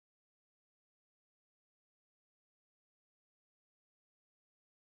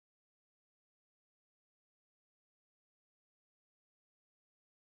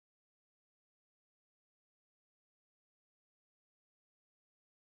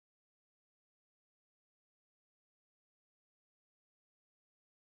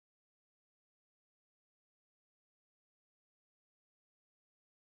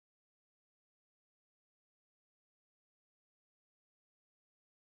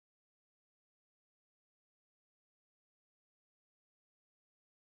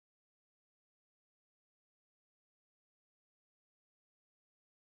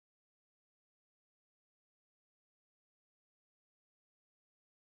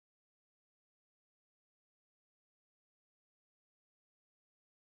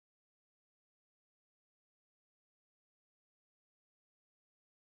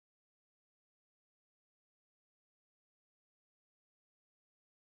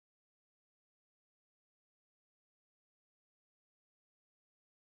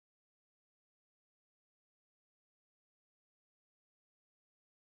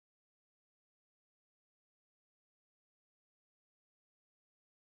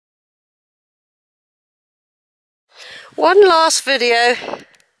One last video.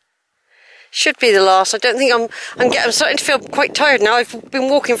 Should be the last. I don't think I'm starting to feel quite tired now. I've been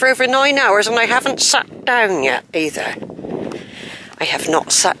walking for over 9 hours and I haven't sat down yet either. I have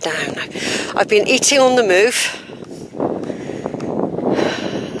not sat down. I've been eating on the move.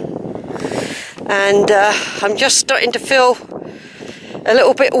 And I'm just starting to feel a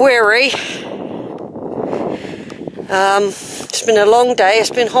little bit weary. It's been a long day. It's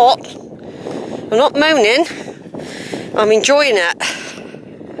been hot. I'm not moaning. I'm enjoying it.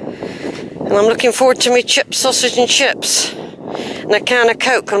 And I'm looking forward to my chips, sausage and chips, and a can of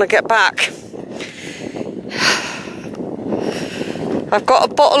Coke when I get back. I've got a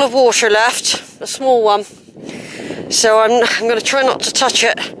bottle of water left, a small one, so I'm going to try not to touch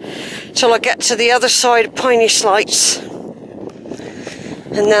it till I get to the other side of Piney Sleights,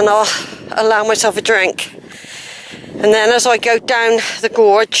 and then I'll allow myself a drink. And then as I go down the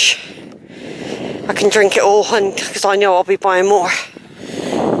gorge, I can drink it all, and because I know I'll be buying more.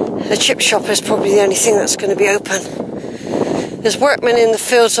 The chip shop is probably the only thing that's going to be open. There's workmen in the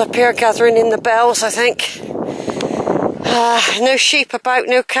fields up here gathering in the bales, I think. No sheep about,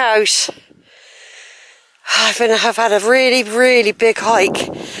 no cows. I've had a really, really big hike.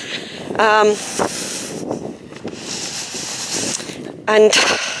 And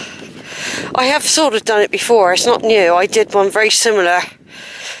I have sort of done it before. It's not new. I did one very similar,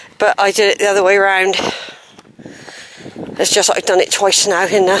 but I did it the other way around. It's just I've done it twice now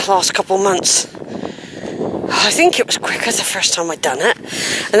in the last couple of months. I think it was quicker the first time I'd done it,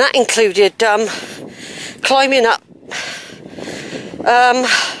 and that included climbing up what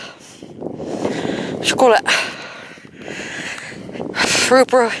do you call it,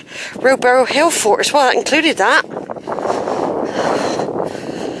 Rowberrow Hill Fort as well. That included that.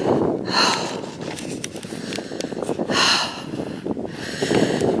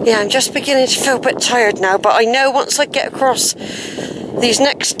 Yeah, I'm just beginning to feel a bit tired now, but I know once I get across these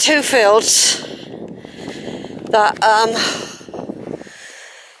next 2 fields that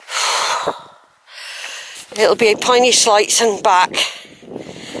it'll be Piney Sleights and back.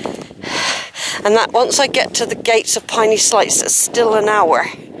 And that once I get to the gates of Piney Sleights, it's still an hour.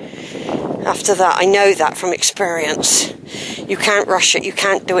 After that, I know that from experience. You can't rush it, you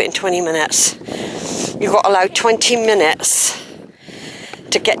can't do it in 20 minutes. You've got to allow 20 minutes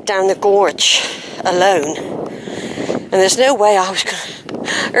to get down the gorge alone. And there's no way I was going to...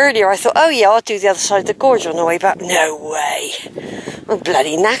 Earlier I thought, oh yeah, I'll do the other side of the gorge on the way back. No way. I'm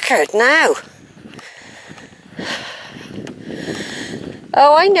bloody knackered now.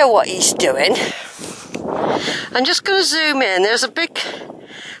 Oh, I know what he's doing. I'm just going to zoom in. There's a big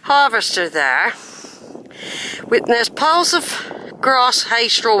harvester there. There's piles of grass, hay,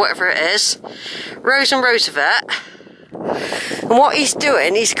 straw, whatever it is. Rows and rows of it. And what he's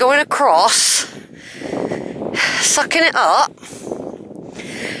doing, he's going across, sucking it up,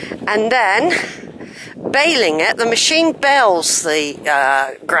 and then baling it. The machine bales the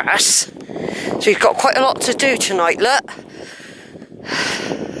grass. So he's got quite a lot to do tonight, look.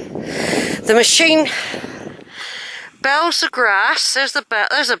 The machine bales the grass. There's a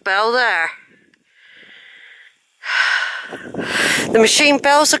bale there. The machine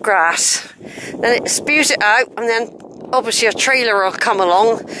bales the grass, then it spews it out, and then obviously a trailer will come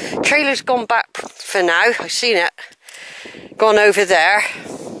along. Trailer's gone back for now. I've seen it. Gone over there.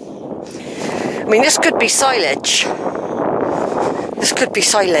 I mean, this could be silage. This could be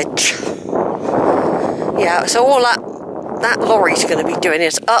silage. Yeah, so all that lorry's going to be doing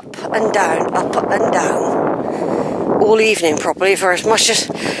is up and down, all evening probably, for as much as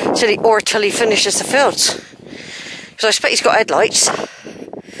till he finishes the fields. Because I expect he's got headlights.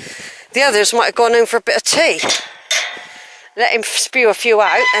 The others might have gone home for a bit of tea. Let him spew a few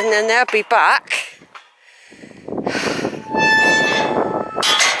out, and then they'll be back.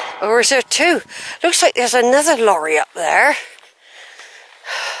 Or is there 2? Looks like there's another lorry up there.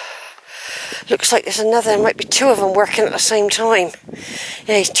 Looks like there's another. There might be 2 of them working at the same time.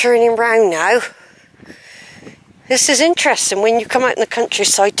 Yeah, he's turning round now. This is interesting when you come out in the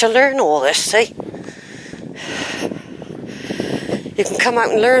countryside to learn all this, see? You can come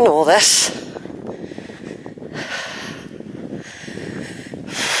out and learn all this.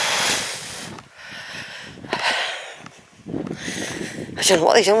 I don't know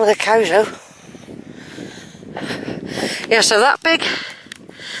what they're doing with the cows though. Yeah, so that big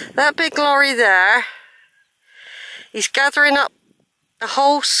lorry there, he's gathering up a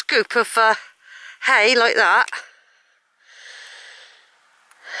whole scoop of hay like that.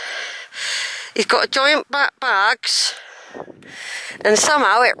 He's got giant bags, and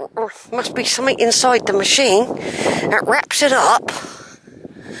somehow it must be something inside the machine. It wraps it up.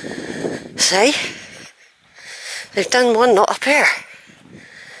 See? They've done one not up here.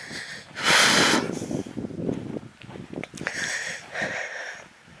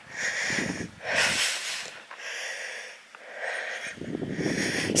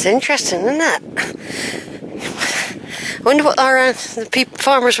 It's interesting, isn't it? I wonder what the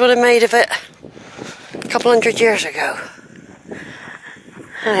farmers would have made of it a couple hundred years ago.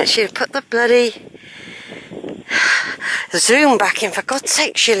 And she'll put the bloody zoom back in, for God's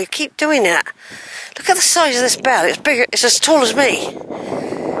sake, Sheila, keep doing it. Look at the size of this bale. It's bigger, it's as tall as me.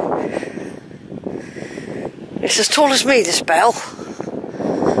 It's as tall as me, this bale.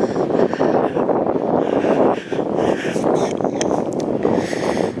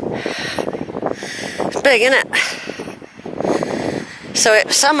 It's big, isn't it? So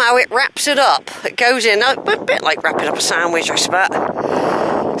somehow it wraps it up. It goes in, a bit like wrapping up a sandwich, I suppose.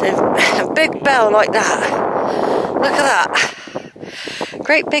 A big bale like that. Look at that.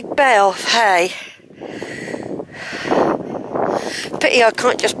 Great big bale of hay. Pity I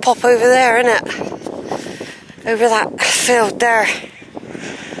can't just pop over there, innit? Over that field there.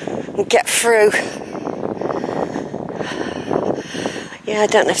 And get through. Yeah, I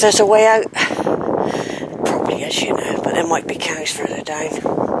don't know if there's a way out. Probably is, you know, but there might be cows further down.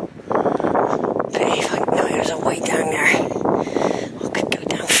 Pity if I know there's a way down there. I could go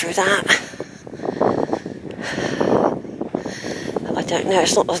down through that. I don't know,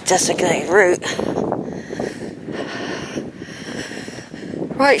 it's not a designated route.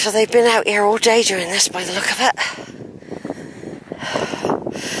 Right, so they've been out here all day doing this by the look of it.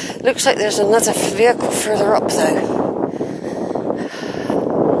 Looks like there's another vehicle further up though.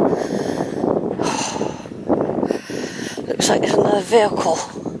 Looks like there's another vehicle.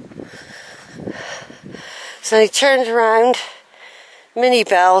 So he turned around, mini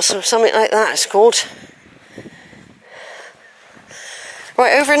bales or something like that it's called.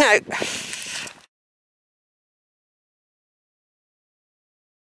 Right, over and out.